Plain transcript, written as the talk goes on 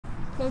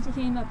Coach, you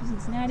came up to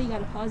Cincinnati,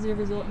 got a positive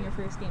result in your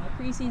first game of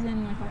preseason.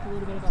 You want to talk a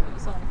little bit about what you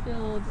saw in the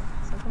field,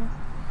 so forth?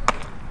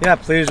 Yeah,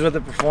 pleased with the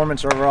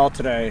performance overall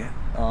today.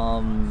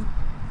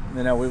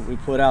 We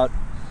put out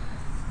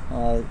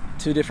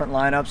two different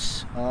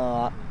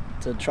lineups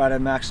to try to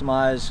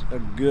maximize a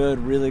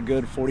really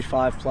good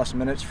 45+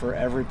 minutes for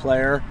every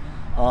player,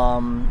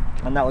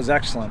 and that was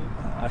excellent.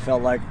 I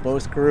felt like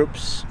both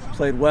groups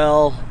played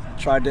well,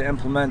 tried to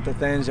implement the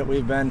things that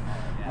we've been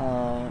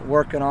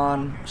working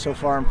on so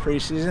far in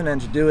preseason, and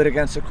to do it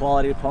against a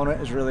quality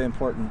opponent is really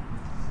important.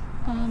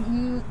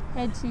 You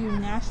head to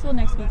Nashville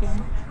next weekend.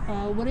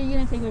 What are you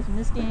going to take away from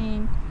this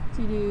game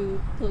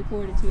to look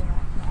forward to in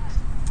that next?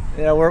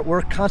 Yeah,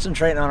 we're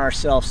concentrating on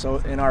ourselves. So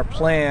in our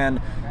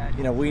plan,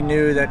 we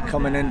knew that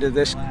coming into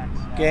this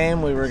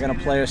game we were going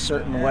to play a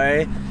certain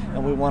way,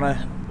 and we want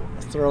to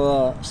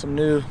throw some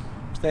new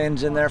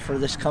things in there for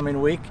this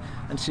coming week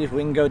and see if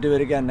we can go do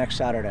it again next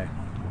Saturday.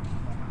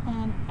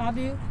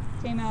 Abu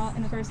came out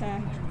in the first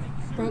half,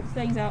 broke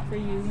things out for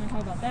you. You want to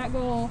talk about that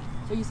goal,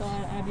 what you saw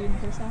at Abu in the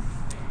first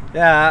half?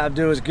 Yeah,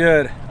 Abdu was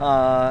good,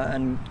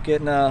 and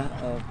getting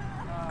a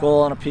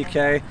goal on a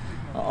PK,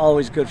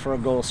 always good for a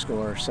goal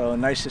scorer. So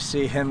nice to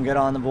see him get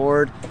on the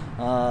board.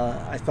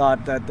 I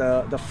thought that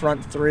the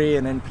front three,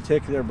 and in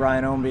particular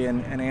Brian Omby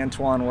and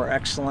Antoine, were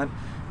excellent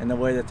in the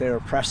way that they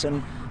were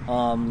pressing.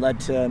 Led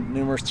to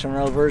numerous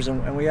turnovers,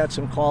 and we had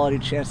some quality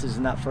chances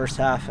in that first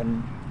half.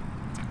 And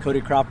Cody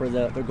Cropper,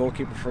 the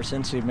goalkeeper for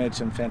Cincy, made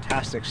some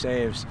fantastic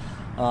saves.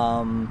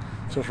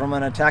 So from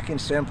an attacking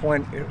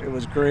standpoint, it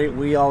was great.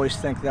 We always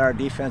think that our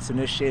defense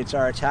initiates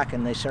our attack,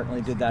 and they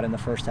certainly did that in the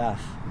first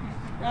half.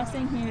 Last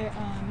thing here,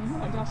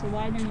 Joshua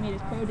Widener, he made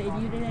his pro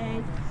debut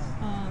today.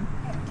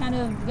 Kind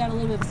of got a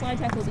little bit of a slide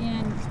tackle at the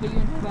end, but you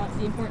want to talk about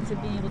the importance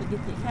of being able to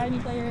get the academy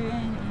player in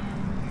and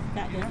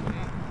that goalkeeper.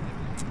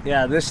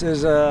 Yeah, this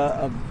is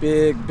a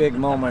big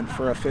moment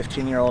for a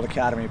 15-year-old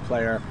academy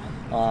player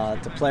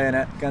to play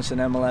against an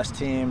MLS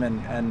team,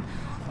 and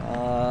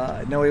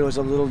I know he was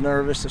a little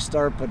nervous to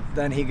start, but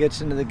then he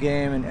gets into the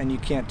game and you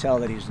can't tell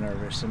that he's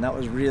nervous, and that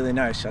was really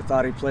nice. I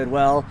thought he played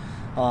well,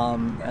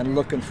 and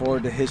looking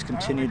forward to his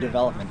continued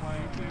development. All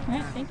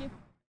right, thank you.